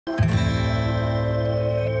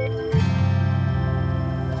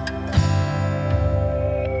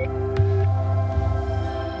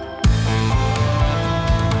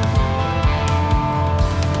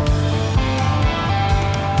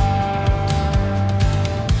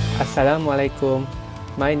Assalamualaikum.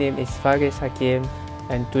 My name is Faris Hakim,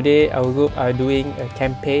 and today our group are doing a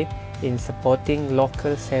campaign in supporting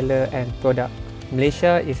local seller and product.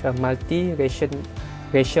 Malaysia is a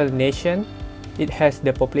multi-racial nation. It has the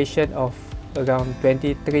population of around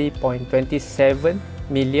 23.27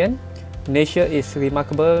 million. Malaysia is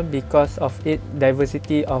remarkable because of its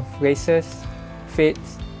diversity of races,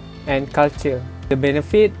 faiths, and culture. The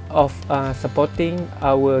benefit of supporting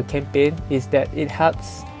our campaign is that it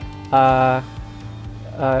helps our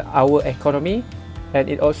economy, and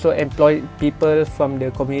it also employs people from the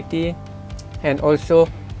community and also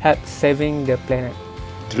helps saving the planet.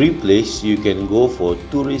 3 places you can go for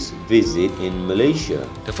tourist visit in Malaysia.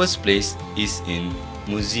 The first place is in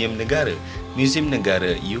Museum Negara. Museum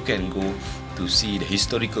Negara, you can go to see the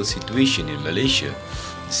historical situation in Malaysia.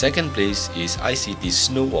 The second place is ICT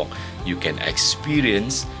Snow Walk. You can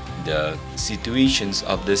experience the situations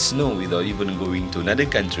of the snow without even going to another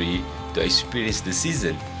country to experience the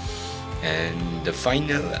season. And the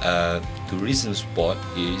final tourism spot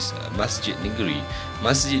is Masjid Negeri.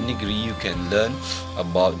 Masjid Negeri, you can learn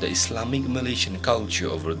about the Islamic Malaysian culture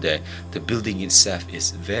over there. The building itself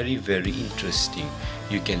is very interesting.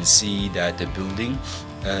 You can see that the building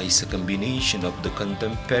is a combination of the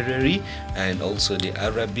contemporary and also the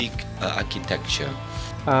Arabic architecture.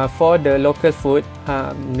 For the local food,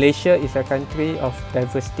 Malaysia is a country of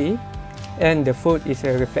diversity, and the food is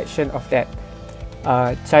a reflection of that.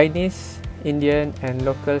 Chinese, Indian, and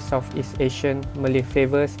local Southeast Asian Malay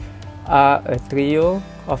flavors are a trio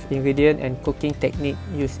of ingredient and cooking technique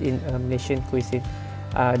used in Malaysian cuisine.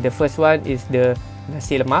 The first one is the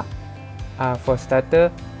nasi lemak. For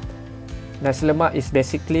starter, nasi lemak is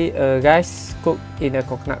basically a rice cooked in a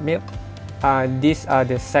coconut milk. These are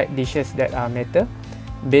the side dishes that matter.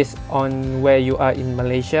 Based on where you are in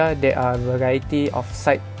Malaysia, there are a variety of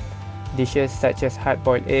side dishes such as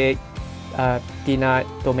hard-boiled egg, peanut,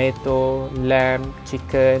 tomato, lamb,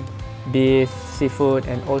 chicken, beef, seafood,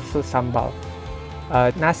 and also sambal.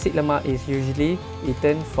 Nasi lemak is usually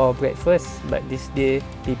eaten for breakfast, but this day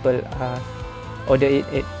people order it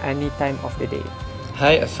at any time of the day.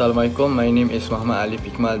 Hi, Assalamualaikum. My name is Muhammad Ali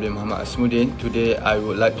Pikmal bin Muhammad Asmuddin. Today I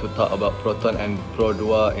would like to talk about Proton and Pro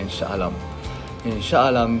 2 in Shah Alam. In Shah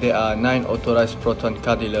Alam, there are 9 authorized Proton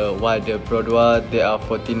car dealer, while the Pro 2 there are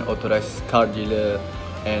 14 authorized car dealer,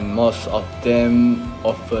 and most of them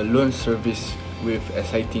offer loan service with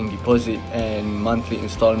exciting deposit and monthly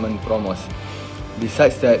installment promos.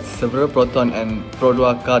 Besides that, several Proton and Pro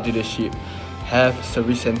 2 car dealership have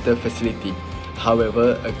service center facility.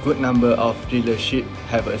 However, a good number of dealerships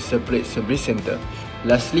have a separate service center.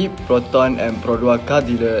 Lastly, Proton and Pro 2 car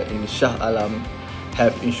dealer in Shah Alam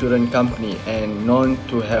have insurance company and known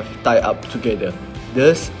to have tie-up together,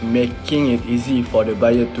 thus making it easy for the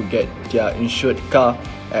buyer to get their insured car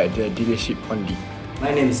at the dealership only.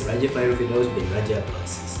 My name is Raja Fairul Firdaus bin Raja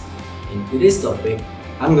Alasis. In today's topic,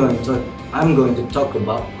 I'm going to talk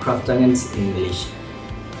about Kraftangans in Malaysia.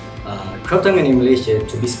 Kraftangan in Malaysia,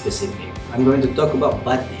 to be specific, I'm going to talk about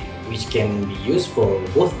batik, which can be used for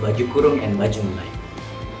both baju kurung and baju Melayu.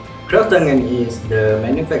 Kraftangan is the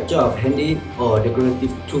manufacture of handy or decorative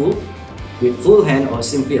tool with full hand or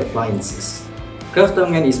simply appliances.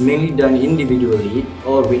 Kraftangan is mainly done individually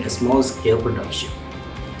or with a small scale production.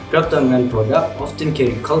 Kraftangan products often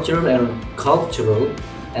carry cultural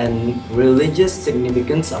and religious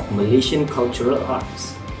significance of Malaysian cultural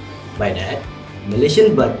arts. By that,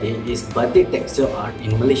 Malaysian batik is batik textile art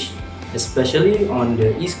in Malaysia, especially on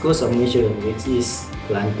the east coast of Malaysia, which is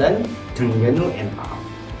Kelantan, Terengganu, and Pahang.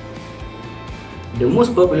 The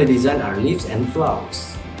most popular design are leaves and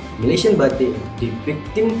flowers. Malaysian batik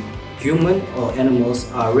depicting human or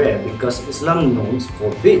animals are rare because Islam norms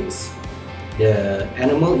forbids the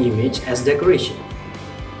animal image as decoration.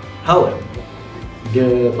 However,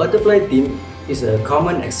 the butterfly theme is a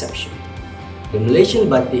common exception. The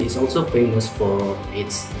Malaysian batik is also famous for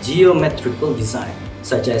its geometrical design,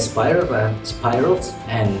 such as spirals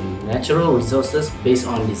and natural resources based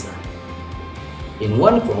on design. In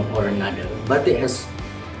one form or another, batik has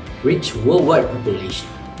reached worldwide population.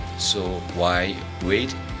 So why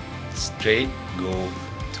wait? Straight go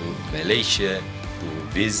to Malaysia to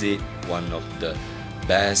visit one of the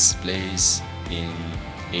best places in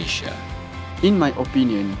Asia. In my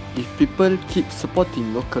opinion, if people keep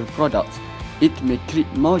supporting local products, it may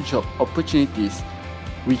create more job opportunities.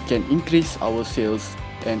 We can increase our sales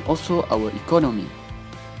and also our economy.